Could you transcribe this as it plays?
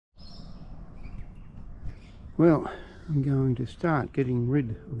Well, I'm going to start getting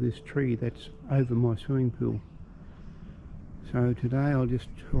rid of this tree that's over my swimming pool. So today I'll just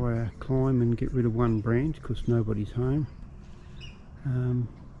try to climb and get rid of one branch because nobody's home. And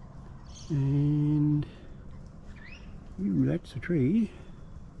that's the tree.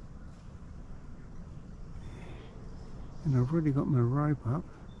 And I've already got my rope up.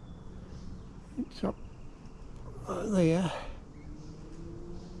 It's up there.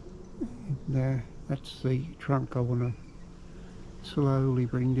 And, that's the trunk I want to slowly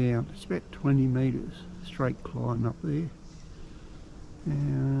bring down. It's about 20 metres straight climb up there.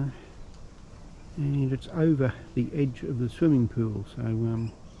 And it's over the edge of the swimming pool, so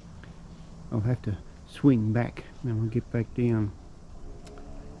I'll have to swing back when I get back down.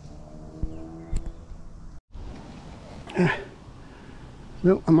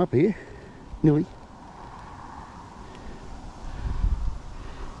 Well, I'm up here, nearly.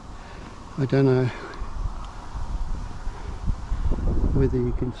 I don't know whether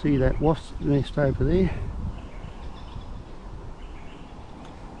you can see that wasp nest over there.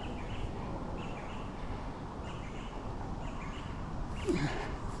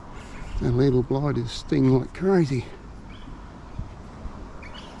 The little blighters sting like crazy.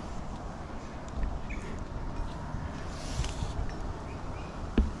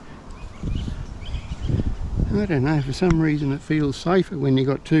 I don't know, for some reason it feels safer when you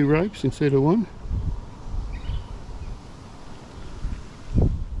got two ropes instead of one.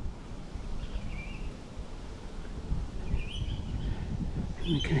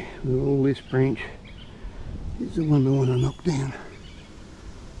 Okay, well, all this branch is the one I want to knock down.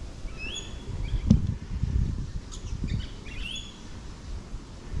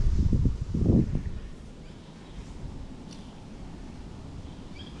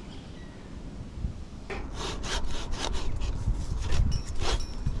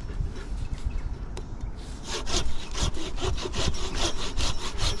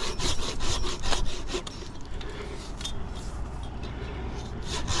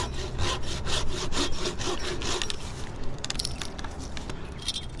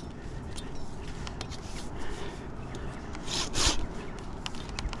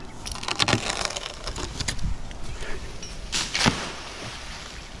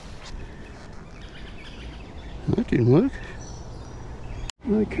 That didn't work.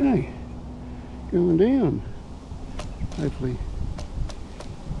 Okay, going down, hopefully.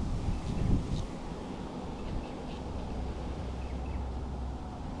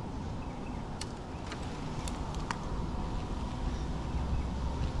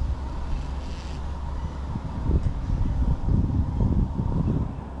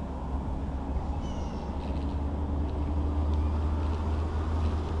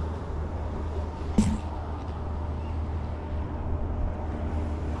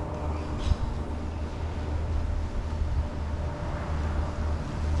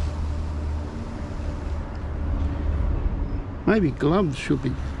 Maybe gloves should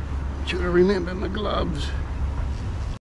I remember my gloves.